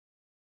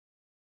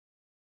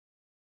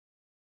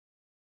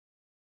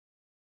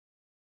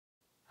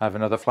I have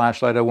another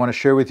flashlight I want to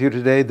share with you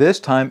today. This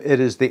time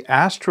it is the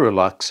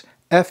Astrolux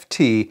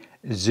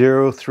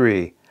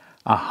FT03,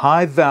 a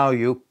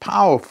high-value,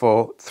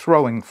 powerful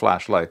throwing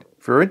flashlight.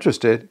 If you're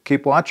interested,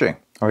 keep watching.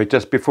 All right,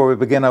 just before we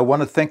begin, I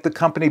want to thank the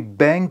company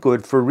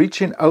Banggood for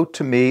reaching out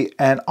to me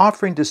and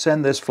offering to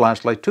send this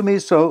flashlight to me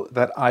so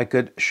that I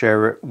could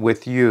share it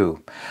with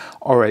you.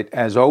 All right,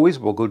 as always,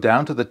 we'll go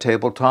down to the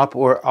tabletop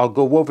where I'll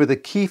go over the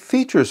key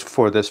features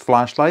for this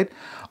flashlight.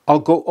 I'll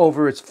go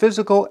over its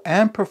physical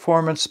and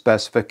performance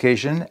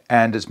specification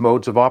and its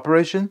modes of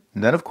operation.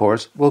 And then, of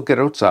course, we'll get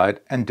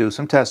outside and do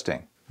some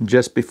testing.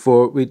 Just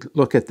before we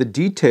look at the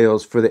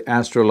details for the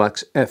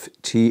Astrolux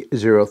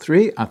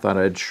FT03, I thought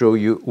I'd show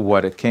you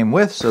what it came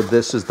with. So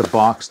this is the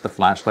box the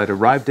flashlight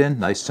arrived in.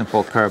 Nice,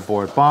 simple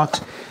cardboard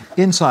box.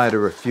 Inside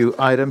are a few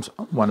items.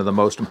 One of the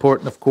most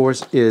important, of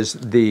course, is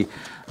the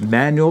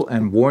manual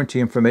and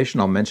warranty information.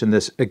 I'll mention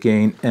this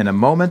again in a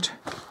moment.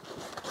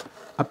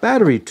 A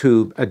battery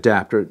tube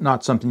adapter,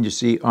 not something you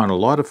see on a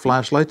lot of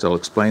flashlights. I'll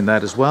explain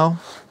that as well.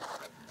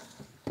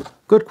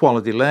 Good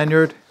quality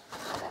lanyard.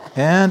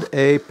 And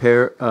a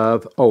pair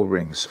of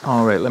O-rings.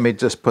 All right, let me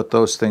just put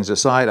those things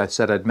aside. I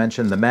said I'd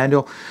mention the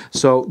manual.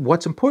 So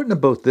what's important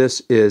about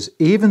this is,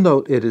 even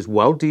though it is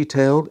well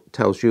detailed,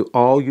 tells you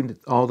all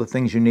the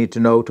things you need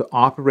to know to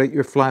operate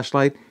your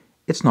flashlight,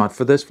 it's not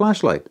for this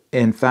flashlight.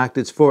 In fact,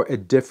 it's for a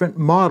different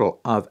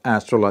model of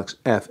Astrolux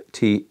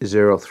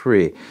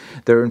FT03.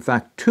 There are in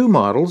fact two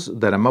models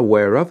that I'm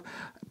aware of.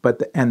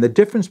 And the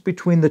difference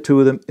between the two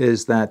of them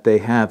is that they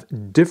have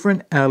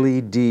different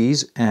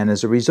LEDs and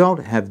as a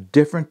result have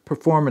different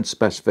performance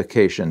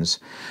specifications.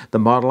 The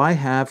model I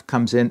have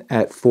comes in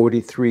at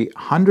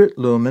 4,300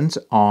 lumens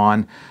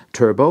on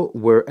turbo,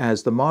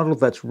 whereas the model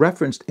that's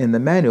referenced in the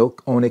manual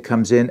only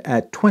comes in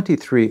at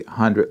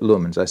 2,300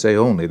 lumens. I say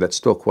only, that's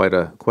still quite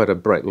a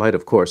bright light,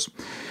 of course.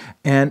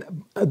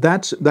 And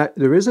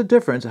there is a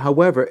difference.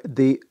 However,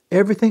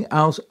 everything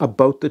else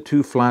about the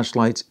two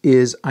flashlights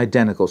is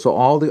identical. So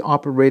all the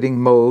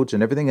operating modes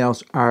and everything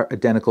else are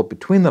identical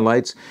between the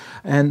lights.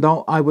 And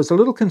though I was a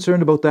little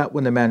concerned about that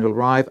when the manual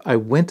arrived, I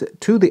went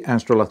to the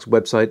Astrolux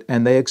website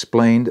and they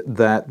explained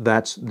that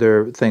that's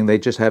their thing. They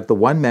just have the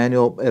one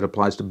manual. It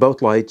applies to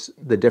both lights.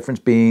 The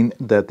difference being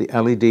that the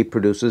LED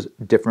produces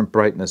different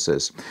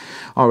brightnesses.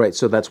 All right,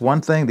 so that's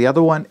one thing. The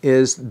other one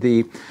is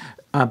the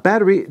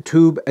battery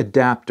tube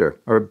adapter,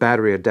 or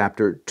battery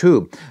adapter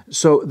tube.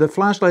 So the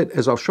flashlight,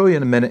 as I'll show you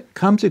in a minute,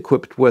 comes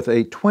equipped with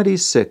a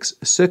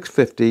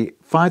 26650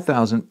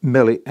 5000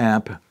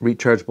 milliamp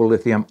rechargeable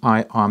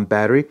lithium-ion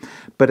battery,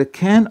 but it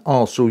can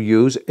also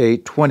use a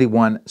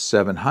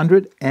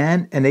 21700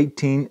 and an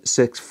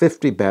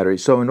 18650 battery.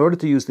 So in order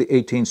to use the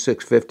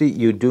 18650,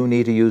 you do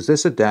need to use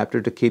this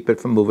adapter to keep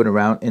it from moving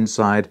around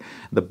inside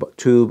the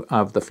tube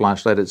of the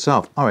flashlight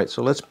itself. All right,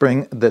 so let's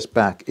bring this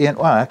back in.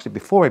 Well, actually,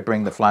 before I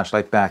bring the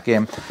flashlight back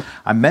in,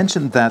 I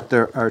mentioned that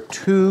there are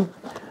two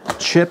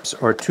chips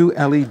or two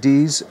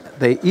LEDs.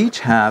 They each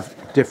have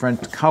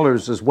different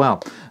colors as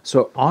well.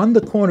 So on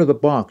the corner of the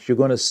box, you're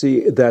going to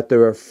see that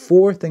there are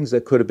four things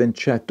that could have been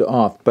checked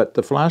off, but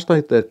the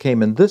flashlight that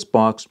came in this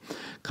box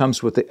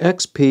comes with the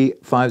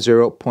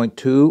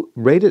XP50.2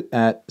 rated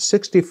at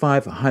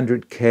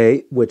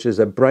 6500K, which is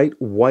a bright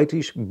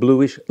whitish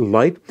bluish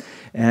light.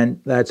 And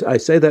I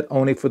say that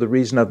only for the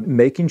reason of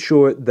making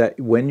sure that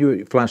when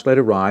your flashlight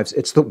arrives,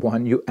 it's the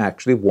one you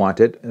actually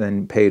wanted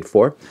and paid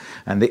for.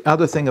 And the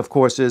other thing, of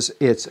course, is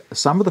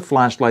some of the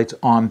flashlights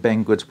on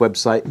Banggood's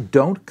website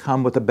don't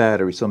come with a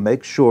battery. So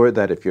make sure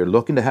that if you're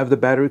looking to have the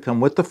battery come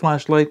with the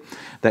flashlight,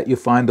 that you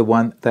find the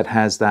one that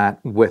has that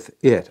with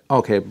it.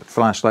 Okay,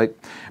 flashlight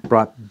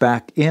brought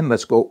back in.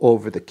 Let's go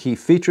over the key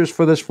features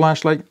for this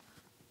flashlight.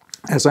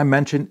 As I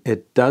mentioned,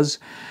 it does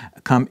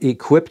come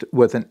equipped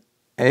with an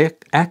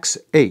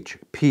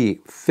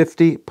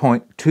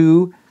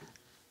XHP50.2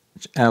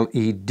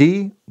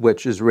 LED,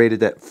 which is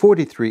rated at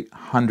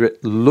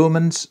 4,300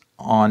 lumens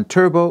on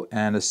turbo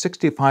and a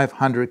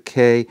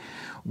 6500K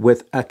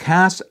with a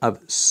cast of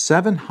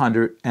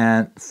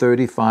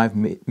 735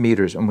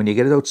 meters. And when you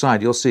get it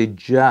outside, you'll see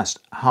just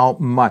how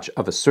much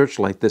of a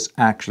searchlight this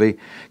actually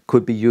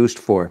could be used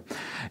for.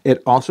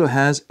 It also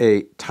has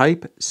a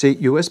Type-C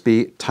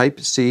USB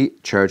Type-C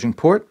charging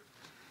port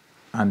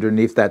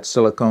underneath that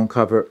silicone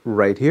cover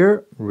right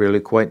here. Really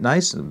quite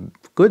nice.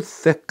 Good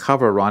thick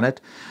cover on it.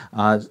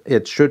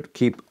 It should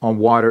keep on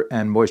water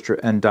and moisture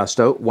and dust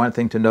out. One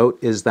thing to note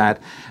is that,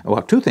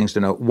 well, two things to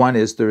note. One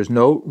is there is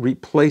no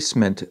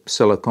replacement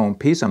silicone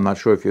piece. I'm not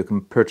sure if you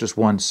can purchase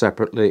one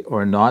separately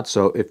or not,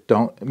 so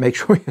make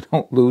sure you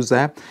don't lose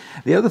that.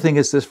 The other thing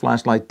is this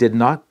flashlight did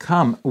not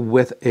come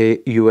with a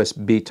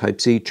USB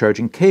Type-C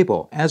charging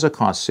cable as a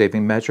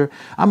cost-saving measure.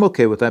 I'm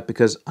okay with that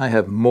because I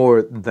have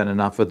more than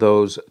enough of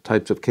those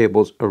types of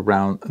cables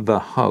around the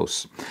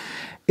house.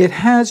 It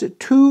has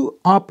two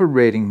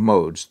operating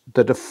modes.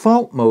 The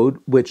default mode,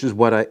 which is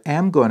what I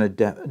am going to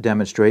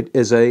demonstrate,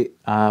 is a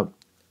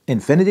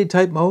infinity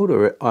type mode,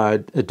 or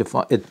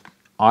it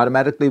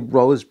automatically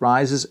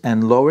rises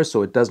and lowers,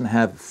 so it doesn't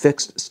have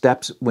fixed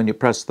steps when you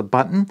press the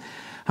button.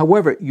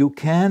 However, you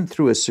can,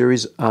 through a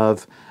series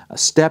of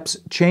steps,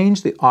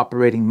 change the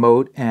operating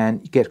mode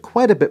and get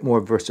quite a bit more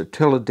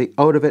versatility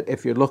out of it.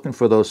 If you're looking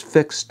for those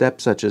fixed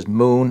steps such as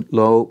moon,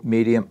 low,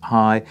 medium,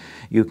 high,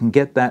 you can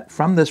get that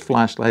from this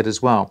flashlight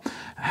as well.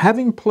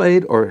 Having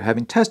played or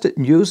having tested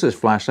and used this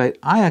flashlight,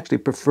 I actually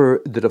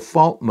prefer the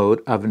default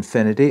mode of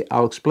infinity.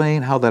 I'll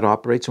explain how that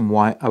operates and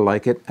why I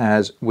like it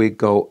as we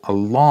go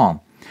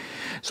along.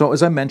 So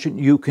as I mentioned,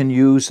 you can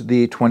use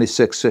the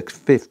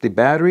 26650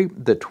 battery,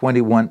 the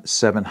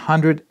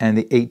 21700, and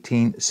the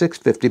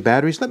 18650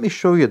 batteries. Let me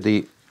show you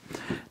the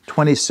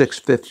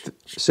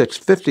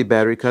 26650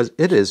 battery because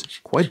it is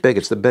quite big.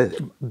 It's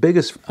the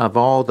biggest of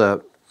all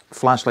the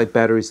flashlight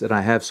batteries that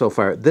I have so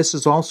far. This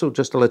is also,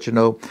 just to let you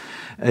know,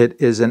 it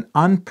is an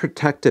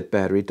unprotected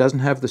battery. It doesn't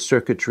have the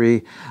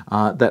circuitry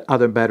that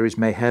other batteries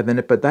may have in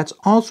it, but that's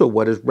also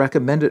what is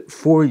recommended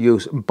for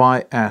use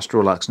by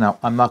Astrolux. Now,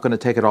 I'm not going to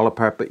take it all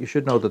apart, but you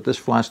should know that this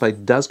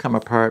flashlight does come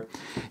apart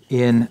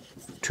in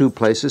two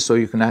places, so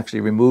you can actually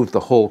remove the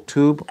whole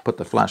tube, put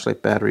the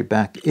flashlight battery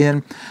back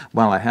in.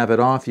 While I have it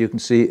off, you can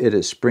see it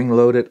is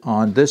spring-loaded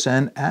on this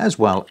end as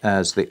well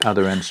as the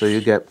other end, so you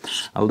get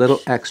a little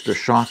extra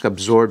shock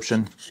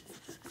absorption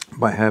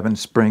by having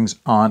springs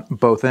on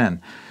both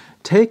ends.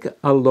 Take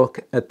a look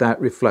at that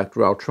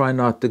reflector. I'll try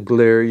not to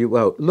glare you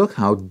out. Look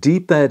how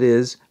deep that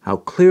is, how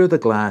clear the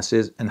glass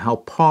is, and how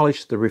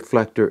polished the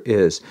reflector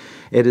is.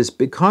 It is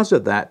because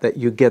of that that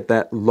you get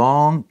that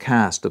long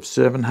cast of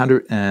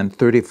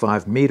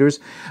 735 meters,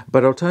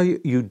 but I'll tell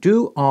you, you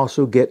do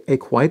also get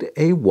quite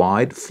a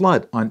wide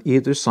flood on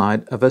either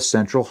side of a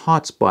central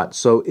hotspot.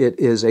 So it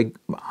is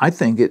I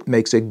think it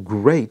makes a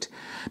great,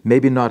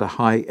 maybe not a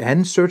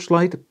high-end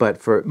searchlight, but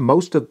for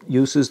most of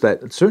uses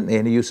that, certainly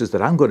any uses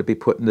that I'm going to be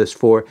putting this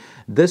for,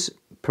 this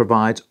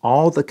provides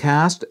all the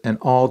cast and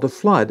all the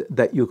flood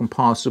that you can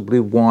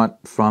possibly want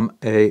from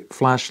a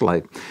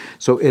flashlight.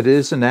 So it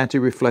is an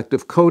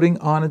anti-reflective coating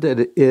on it.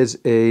 It is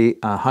a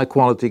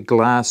high-quality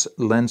glass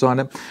lens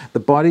on it. The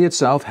body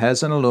itself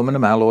has an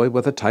aluminum alloy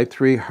with a Type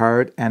 3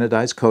 hard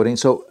anodized coating.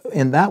 So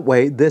in that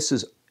way, this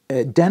is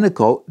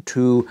identical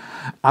to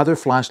other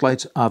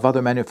flashlights of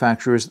other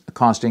manufacturers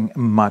costing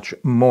much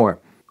more.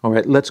 All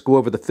right, let's go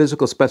over the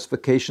physical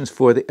specifications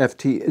for the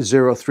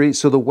FT03.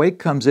 So the weight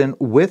comes in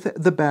with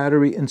the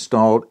battery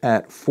installed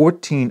at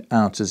 14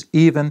 ounces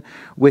even,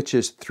 which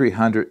is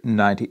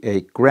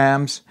 398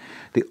 grams.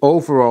 The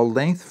overall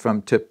length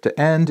from tip to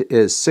end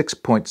is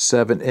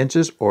 6.7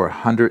 inches or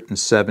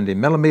 170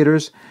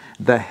 millimeters.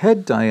 The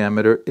head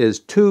diameter is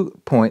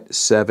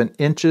 2.7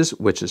 inches,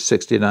 which is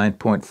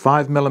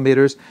 69.5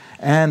 millimeters,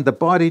 and the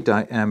body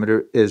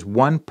diameter is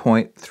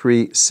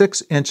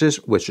 1.36 inches,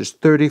 which is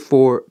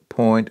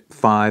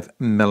 34.5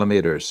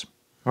 millimeters.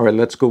 All right,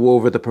 let's go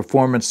over the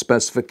performance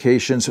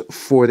specifications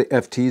for the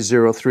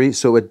FT03.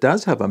 So it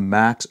does have a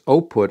max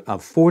output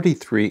of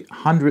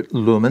 4,300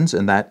 lumens,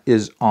 and that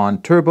is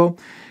on turbo.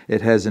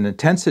 It has an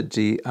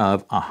intensity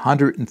of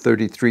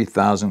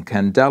 133,000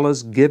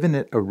 candelas, giving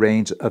it a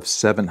range of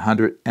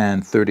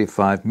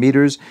 735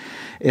 meters.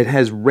 It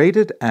has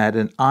rated at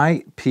an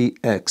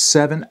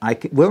IPX7. I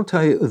will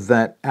tell you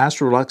that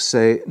Astrolux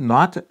say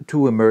not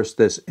to immerse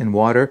this in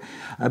water.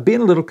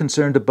 Being a little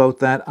concerned about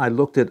that, I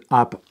looked it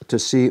up to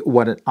see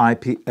what an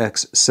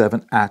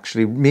IPX7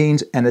 actually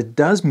means, and it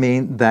does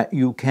mean that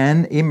you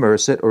can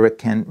immerse it, or it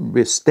can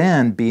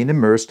withstand being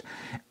immersed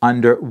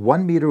under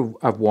 1 meter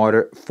of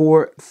water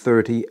for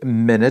 30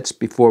 minutes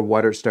before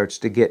water starts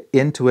to get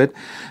into it.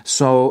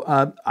 So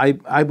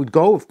I would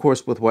go, of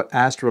course, with what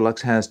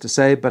Astrolux has to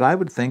say, but I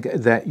would think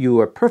that you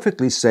are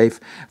perfectly safe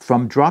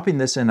from dropping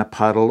this in a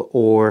puddle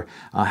or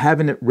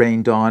having it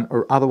rained on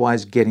or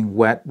otherwise getting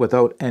wet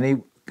without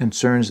any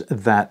concerns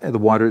that the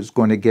water is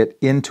going to get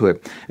into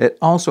it. It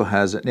also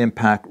has an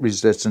impact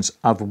resistance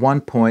of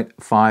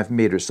 1.5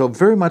 meters. So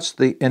very much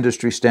the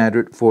industry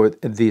standard for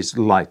these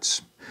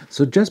lights.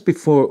 So just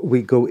before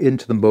we go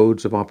into the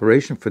modes of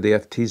operation for the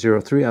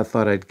FT03, I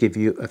thought I'd give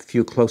you a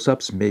few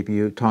close-ups, maybe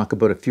you talk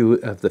about a few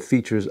of the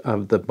features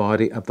of the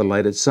body of the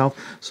light itself.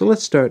 So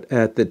let's start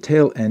at the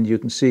tail end. You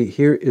can see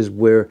here is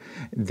where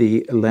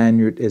the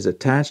lanyard is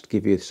attached,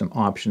 give you some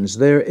options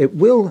there. It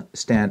will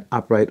stand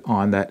upright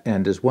on that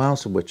end as well,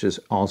 so which is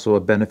also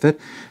a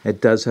benefit.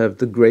 It does have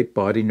the great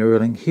body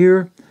knurling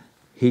here,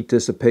 heat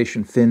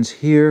dissipation fins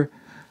here,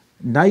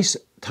 nice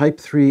Type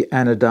 3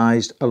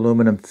 anodized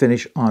aluminum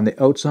finish on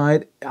the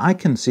outside. I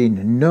can see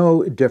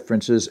no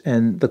differences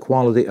in the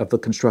quality of the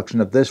construction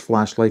of this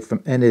flashlight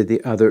from any of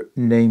the other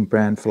name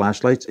brand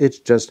flashlights.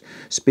 It just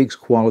speaks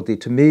quality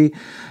to me.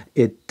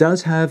 It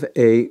does have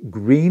a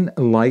green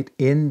light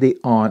in the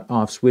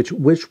on-off switch,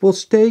 which will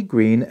stay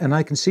green, and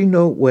I can see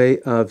no way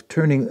of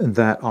turning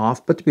that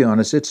off. But to be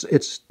honest,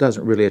 it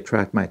doesn't really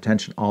attract my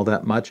attention all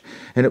that much,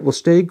 and it will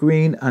stay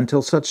green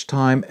until such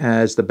time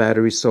as the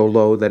battery is so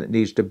low that it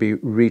needs to be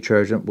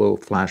recharged. It will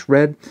flash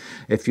red.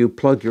 If you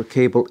plug your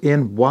cable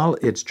in while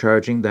it's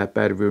charging, that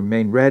battery will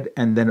remain red,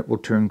 and then it will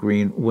turn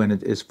green when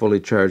it is fully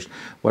charged.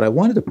 What I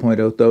wanted to point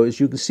out, though, is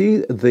you can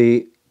see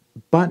the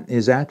button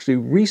is actually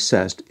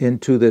recessed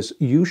into this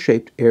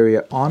U-shaped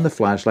area on the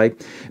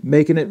flashlight,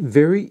 making it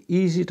very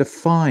easy to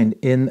find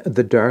in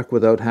the dark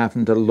without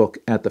having to look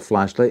at the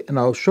flashlight. And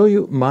I'll show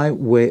you my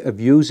way of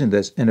using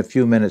this in a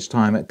few minutes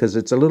time, because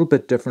it's a little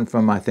bit different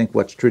from, I think,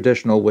 what's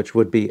traditional, which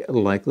would be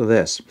like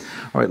this.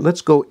 All right,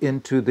 let's go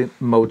into the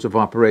modes of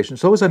operation.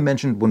 So as I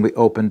mentioned when we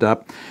opened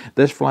up,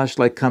 this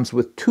flashlight comes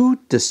with two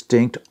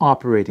distinct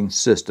operating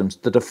systems.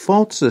 The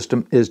default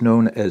system is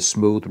known as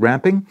smooth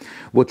ramping,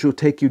 which will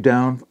take you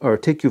down, or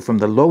take you from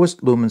the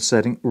lowest lumen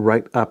setting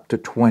right up to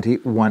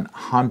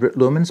 2100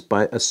 lumens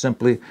by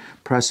simply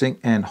pressing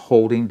and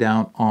holding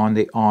down on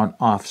the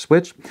on-off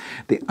switch.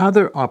 The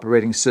other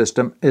operating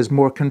system is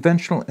more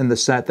conventional in the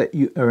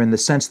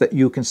sense that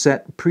you can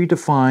set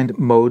predefined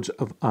modes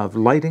of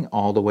lighting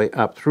all the way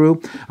up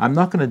through. I'm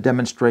not going to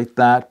demonstrate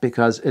that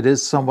because it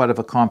is somewhat of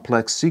a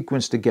complex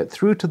sequence to get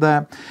through to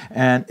that,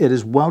 and it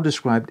is well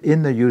described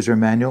in the user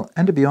manual.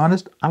 And to be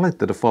honest, I like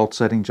the default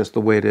setting just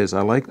the way it is.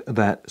 I like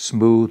that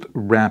smooth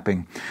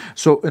ramping.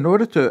 So in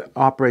order to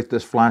operate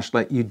this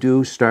flashlight, you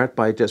do start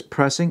by just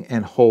pressing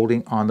and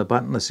holding on the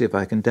button. Let's see if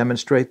I can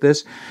demonstrate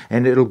this.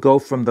 And it'll go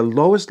from the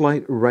lowest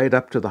light right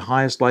up to the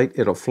highest light.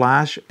 It'll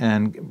flash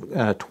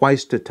and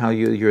twice to tell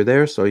you you're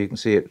there, so you can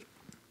see it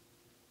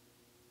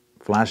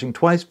flashing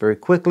twice very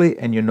quickly,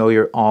 and you know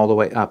you're all the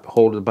way up.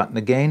 Hold the button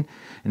again,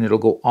 and it'll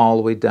go all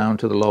the way down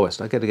to the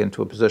lowest. I got to get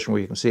into a position where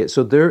you can see it.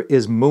 So there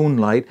is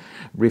moonlight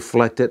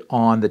reflected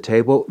on the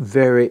table,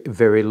 very,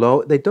 very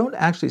low. They don't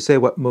actually say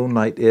what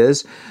moonlight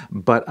is,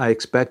 but I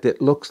expect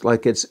it looks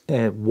like it's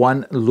a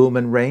 1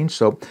 lumen range.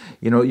 So,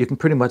 you know, you can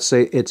pretty much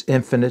say it's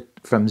infinite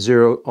from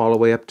 0 all the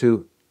way up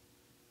to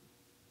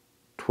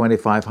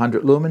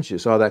 2500 lumens. You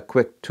saw that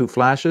quick 2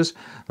 flashes.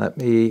 Let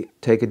me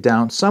take it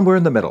down somewhere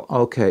in the middle.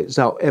 Okay,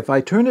 so if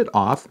I turn it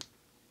off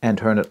and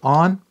turn it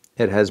on,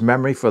 it has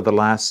memory for the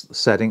last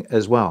setting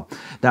as well.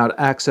 Now to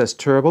access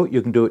turbo,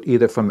 you can do it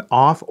either from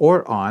off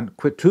or on.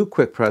 2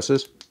 quick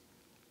presses,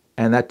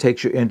 and that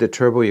takes you into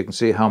turbo. You can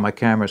see how my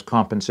camera is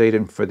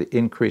compensating for the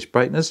increased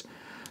brightness.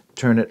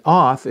 Turn it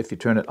off. If you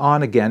turn it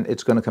on again,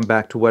 it's going to come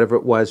back to whatever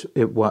it was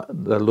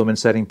the lumen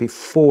setting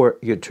before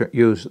you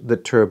use the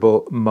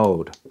turbo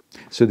mode.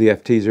 So the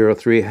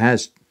FT03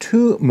 has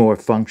 2 more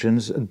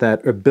functions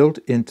that are built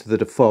into the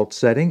default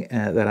setting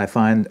that I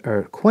find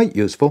are quite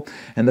useful.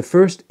 And the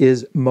first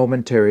is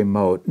momentary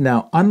mode.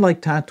 Now,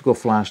 unlike tactical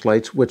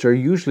flashlights, which are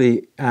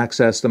usually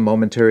access the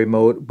momentary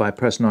mode by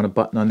pressing on a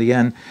button on the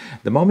end,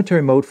 the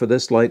momentary mode for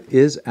this light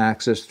is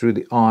accessed through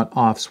the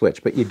on-off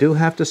switch. But you do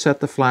have to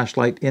set the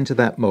flashlight into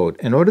that mode.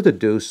 In order to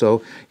do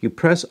so, you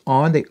press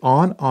on the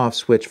on-off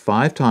switch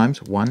 5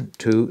 times. 1,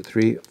 2,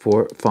 3,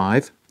 4,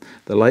 5.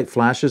 The light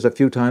flashes a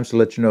few times to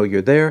let you know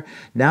you're there.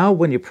 Now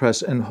when you press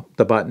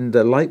the button,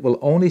 the light will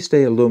only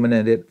stay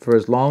illuminated for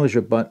as long as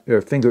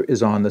your finger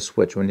is on the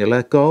switch. When you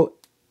let go,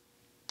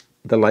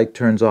 the light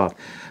turns off.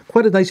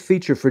 Quite a nice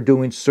feature for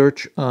doing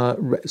search,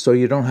 so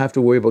you don't have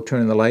to worry about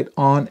turning the light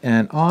on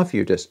and off.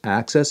 You just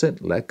access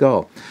it, let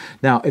go.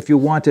 Now, if you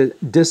want to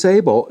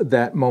disable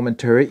that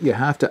momentary, you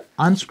have to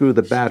unscrew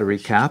the battery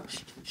cap,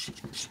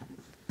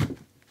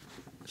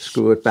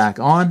 screw it back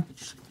on.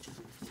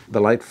 The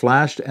light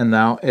flashed, and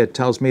now it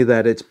tells me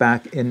that it's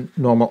back in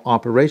normal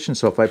operation.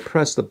 So if I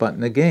press the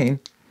button again,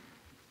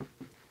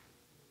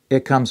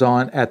 it comes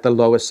on at the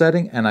lowest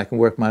setting, and I can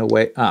work my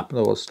way up.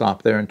 We'll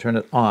stop there and turn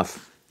it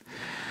off.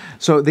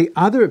 So the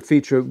other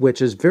feature,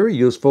 which is very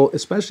useful,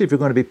 especially if you're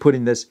going to be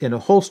putting this in a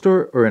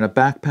holster or in a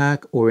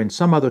backpack or in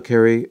some other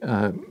carry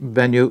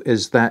venue,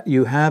 is that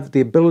you have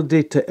the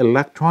ability to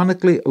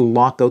electronically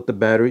lock out the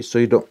battery so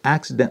you don't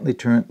accidentally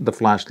turn the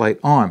flashlight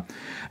on.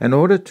 In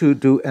order to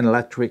do an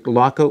electric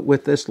lockout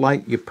with this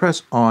light, you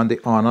press on the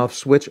on-off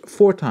switch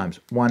 4 times.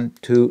 1,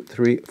 2,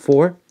 3,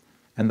 4.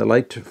 And the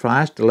light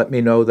flashed to let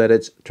me know that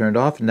it's turned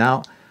off.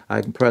 Now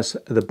I can press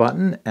the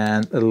button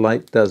and the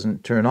light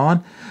doesn't turn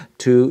on.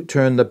 To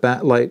turn the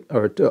light,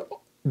 or to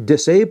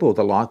disable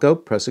the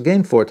lockout, press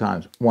again 4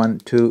 times. 1,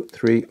 2,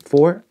 3,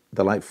 4.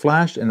 The light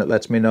flashed and it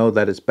lets me know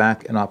that it's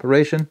back in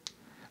operation.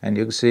 And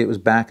you can see it was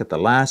back at the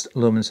last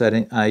lumen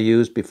setting I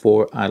used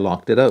before I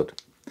locked it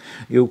out.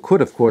 You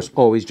could, of course,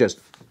 always just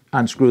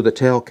unscrew the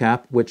tail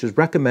cap, which is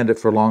recommended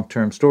for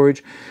long-term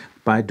storage.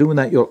 By doing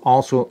that, you'll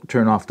also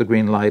turn off the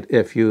green light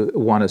if you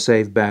want to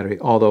save battery,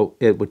 although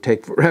it would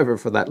take forever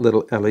for that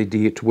little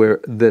LED to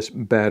wear this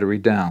battery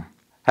down.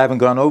 Having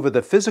gone over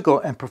the physical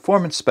and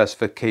performance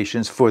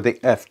specifications for the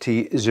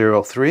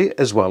FT03,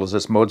 as well as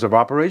its modes of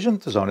operation,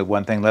 there's only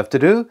one thing left to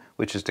do,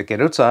 which is to get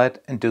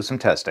outside and do some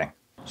testing.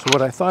 So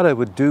what I thought I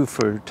would do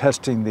for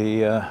testing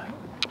the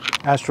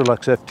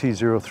Astrolux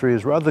FT03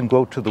 is, rather than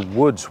go to the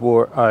woods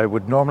where I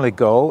would normally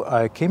go,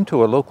 I came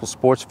to a local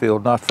sports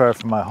field not far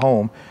from my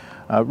home.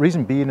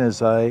 Reason being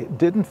is I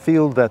didn't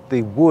feel that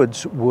the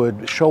woods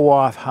would show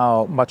off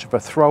how much of a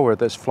thrower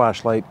this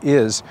flashlight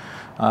is.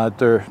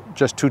 They're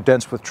just too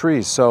dense with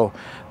trees. So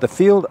the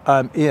field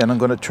I'm in, I'm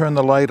going to turn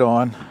the light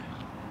on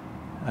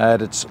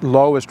at its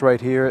lowest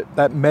right here.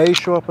 That may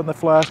show up on the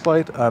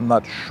flashlight. I'm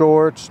not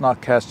sure. It's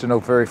not casting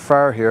out very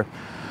far here.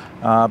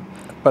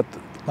 But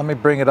let me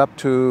bring it up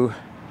to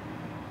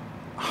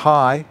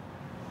high.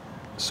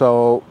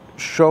 So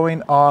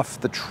showing off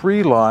the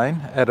tree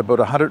line at about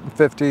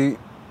 150,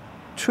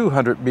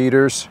 200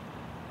 meters.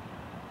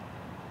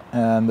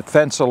 And the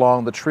fence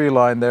along the tree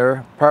line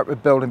there,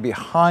 apartment building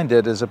behind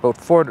it is about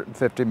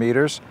 450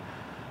 meters.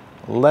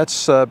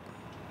 Let's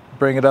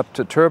bring it up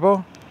to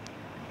turbo.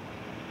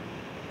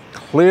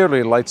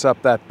 Clearly lights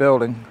up that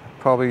building,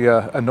 probably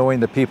annoying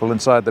the people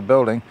inside the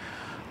building.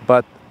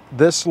 But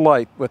this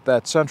light with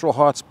that central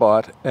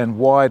hotspot and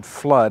wide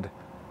flood,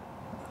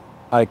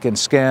 I can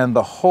scan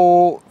the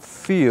whole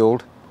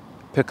field,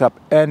 pick up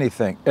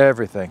anything,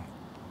 everything.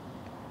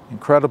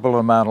 Incredible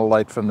amount of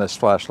light from this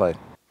flashlight.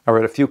 All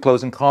right, a few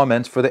closing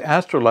comments for the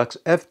Astrolux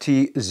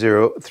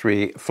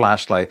FT03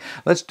 flashlight.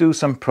 Let's do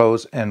some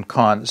pros and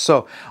cons.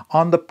 So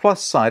on the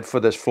plus side for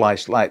this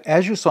flashlight,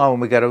 as you saw when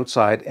we got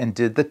outside and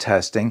did the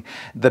testing,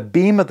 the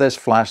beam of this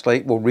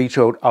flashlight will reach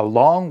out a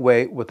long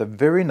way with a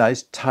very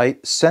nice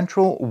tight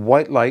central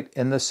white light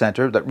in the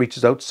center that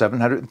reaches out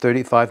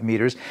 735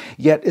 meters,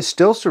 yet is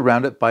still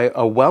surrounded by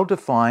a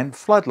well-defined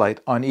floodlight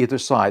on either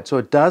side. So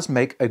it does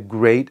make a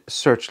great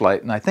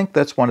searchlight, and I think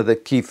that's one of the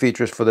key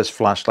features for this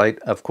flashlight,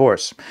 of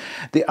course.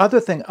 The other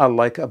thing I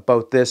like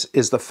about this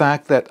is the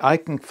fact that I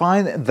can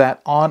find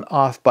that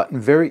on-off button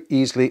very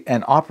easily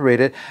and operate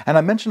it. And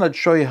I mentioned I'd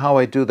show you how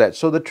I do that.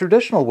 So the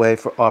traditional way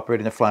for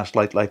operating a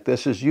flashlight like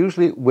this is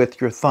usually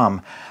with your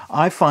thumb.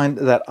 I find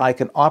that I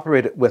can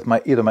operate it with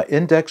either my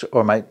index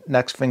or my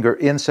next finger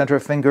in center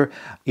finger,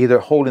 either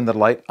holding the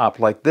light up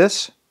like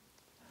this,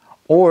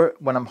 or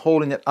when I'm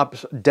holding it up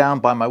down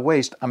by my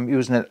waist, I'm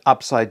using it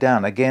upside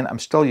down. Again, I'm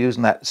still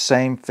using that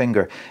same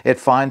finger. It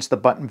finds the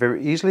button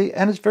very easily,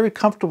 and it's very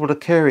comfortable to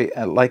carry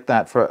like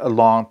that for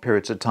long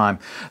periods of time.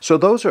 So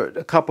those are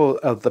a couple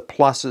of the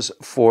pluses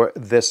for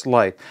this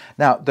light.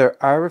 Now, there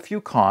are a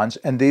few cons,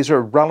 and these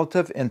are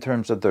relative in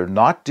terms of they're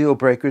not deal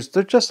breakers.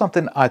 They're just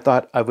something I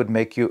thought I would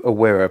make you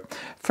aware of.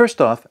 First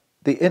off,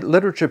 the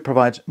literature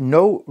provides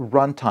no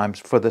run times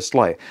for this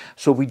light.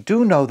 So we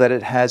do know that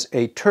it has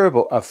a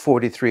turbo of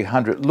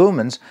 4,300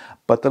 lumens,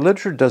 but the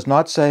literature does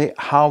not say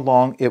how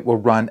long it will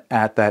run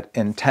at that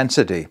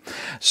intensity.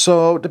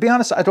 So to be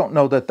honest, I don't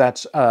know that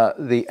that's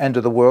the end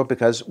of the world,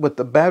 because with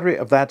the battery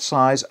of that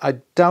size, I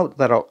doubt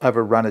that I'll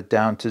ever run it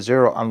down to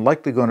zero. I'm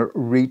likely going to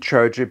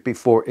recharge it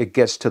before it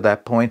gets to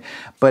that point,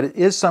 but it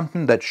is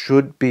something that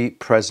should be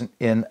present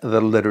in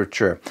the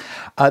literature.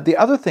 The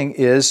other thing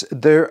is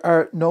there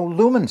are no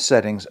lumen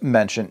settings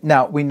mentioned.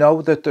 Now, we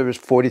know that there is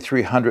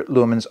 4,300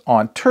 lumens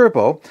on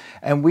turbo,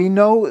 and we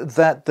know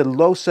that the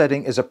low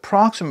setting is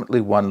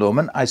approximately 1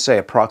 lumen. I say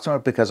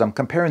approximate because I'm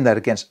comparing that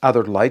against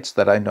other lights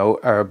that I know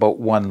are about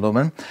 1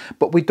 lumen,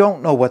 but we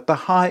don't know what the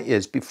high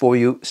is before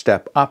you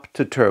step up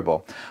to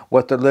turbo.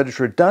 What the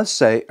literature does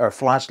say are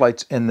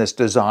flashlights in this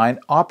design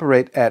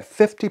operate at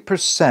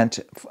 50%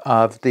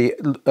 of the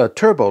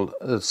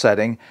turbo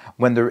setting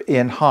when they're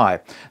in high.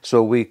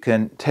 So we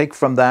can take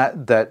from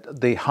that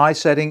the high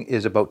setting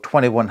is about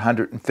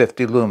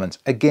 2,150 lumens.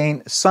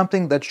 Again,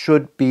 something that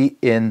should be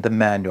in the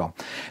manual.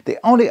 The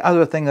only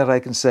other thing that I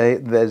can say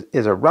that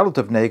is a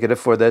relative negative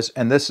for this,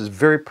 and this is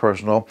very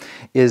personal,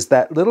 is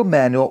that little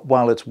manual,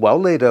 while it's well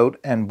laid out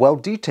and well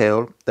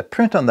detailed, the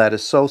print on that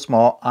is so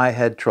small I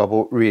had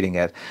trouble reading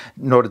it.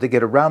 In order to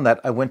get around that,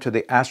 I went to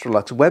the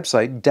Astrolux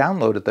website,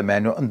 downloaded the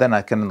manual, and then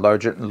I can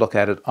enlarge it and look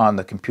at it on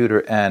the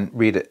computer and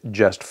read it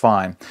just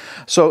fine.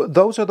 So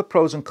those are the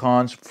pros and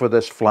cons for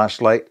this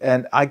flashlight,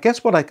 and I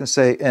guess what I can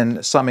say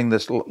in summing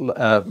this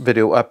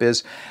video up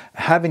is,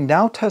 having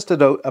now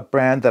tested out a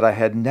brand that I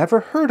had never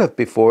heard of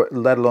before,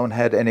 let alone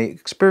had any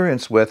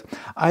experience with,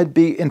 I'd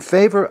be in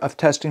favor of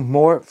testing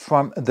more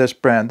from this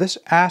brand. This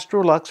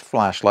Astrolux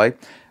flashlight,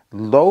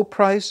 low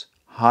price,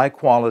 high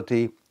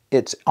quality.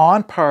 It's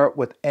on par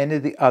with any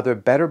of the other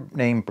better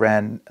name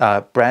brand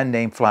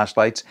name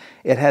flashlights.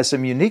 It has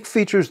some unique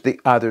features the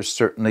others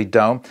certainly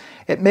don't.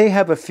 It may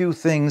have a few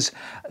things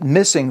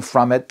missing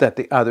from it that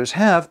the others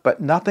have, but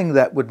nothing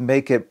that would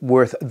make it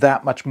worth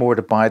that much more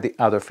to buy the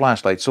other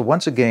flashlight. So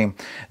once again,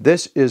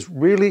 this is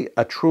really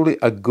truly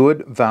a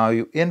good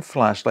value in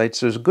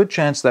flashlights. There's a good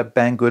chance that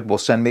Banggood will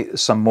send me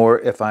some more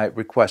if I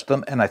request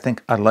them, and I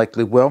think I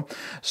likely will.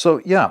 So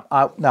yeah,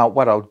 now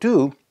what I'll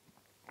do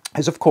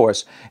is, of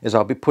course,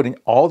 I'll be putting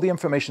all the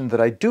information that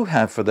I do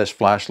have for this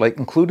flashlight,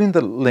 including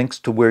the links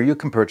to where you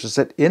can purchase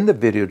it, in the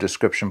video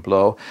description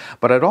below.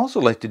 But I'd also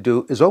like to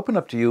do is open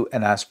up to you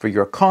and ask for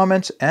your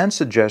comments and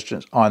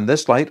suggestions on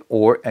this light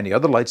or any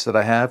other lights that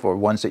I have, or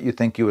ones that you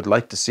think you would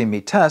like to see me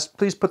test.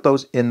 Please put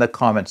those in the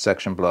comments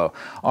section below.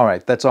 All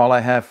right, that's all I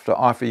have to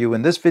offer you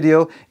in this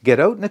video. Get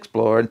out and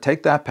explore and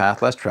take that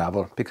path less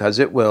traveled, because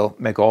it will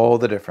make all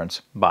the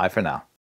difference. Bye for now.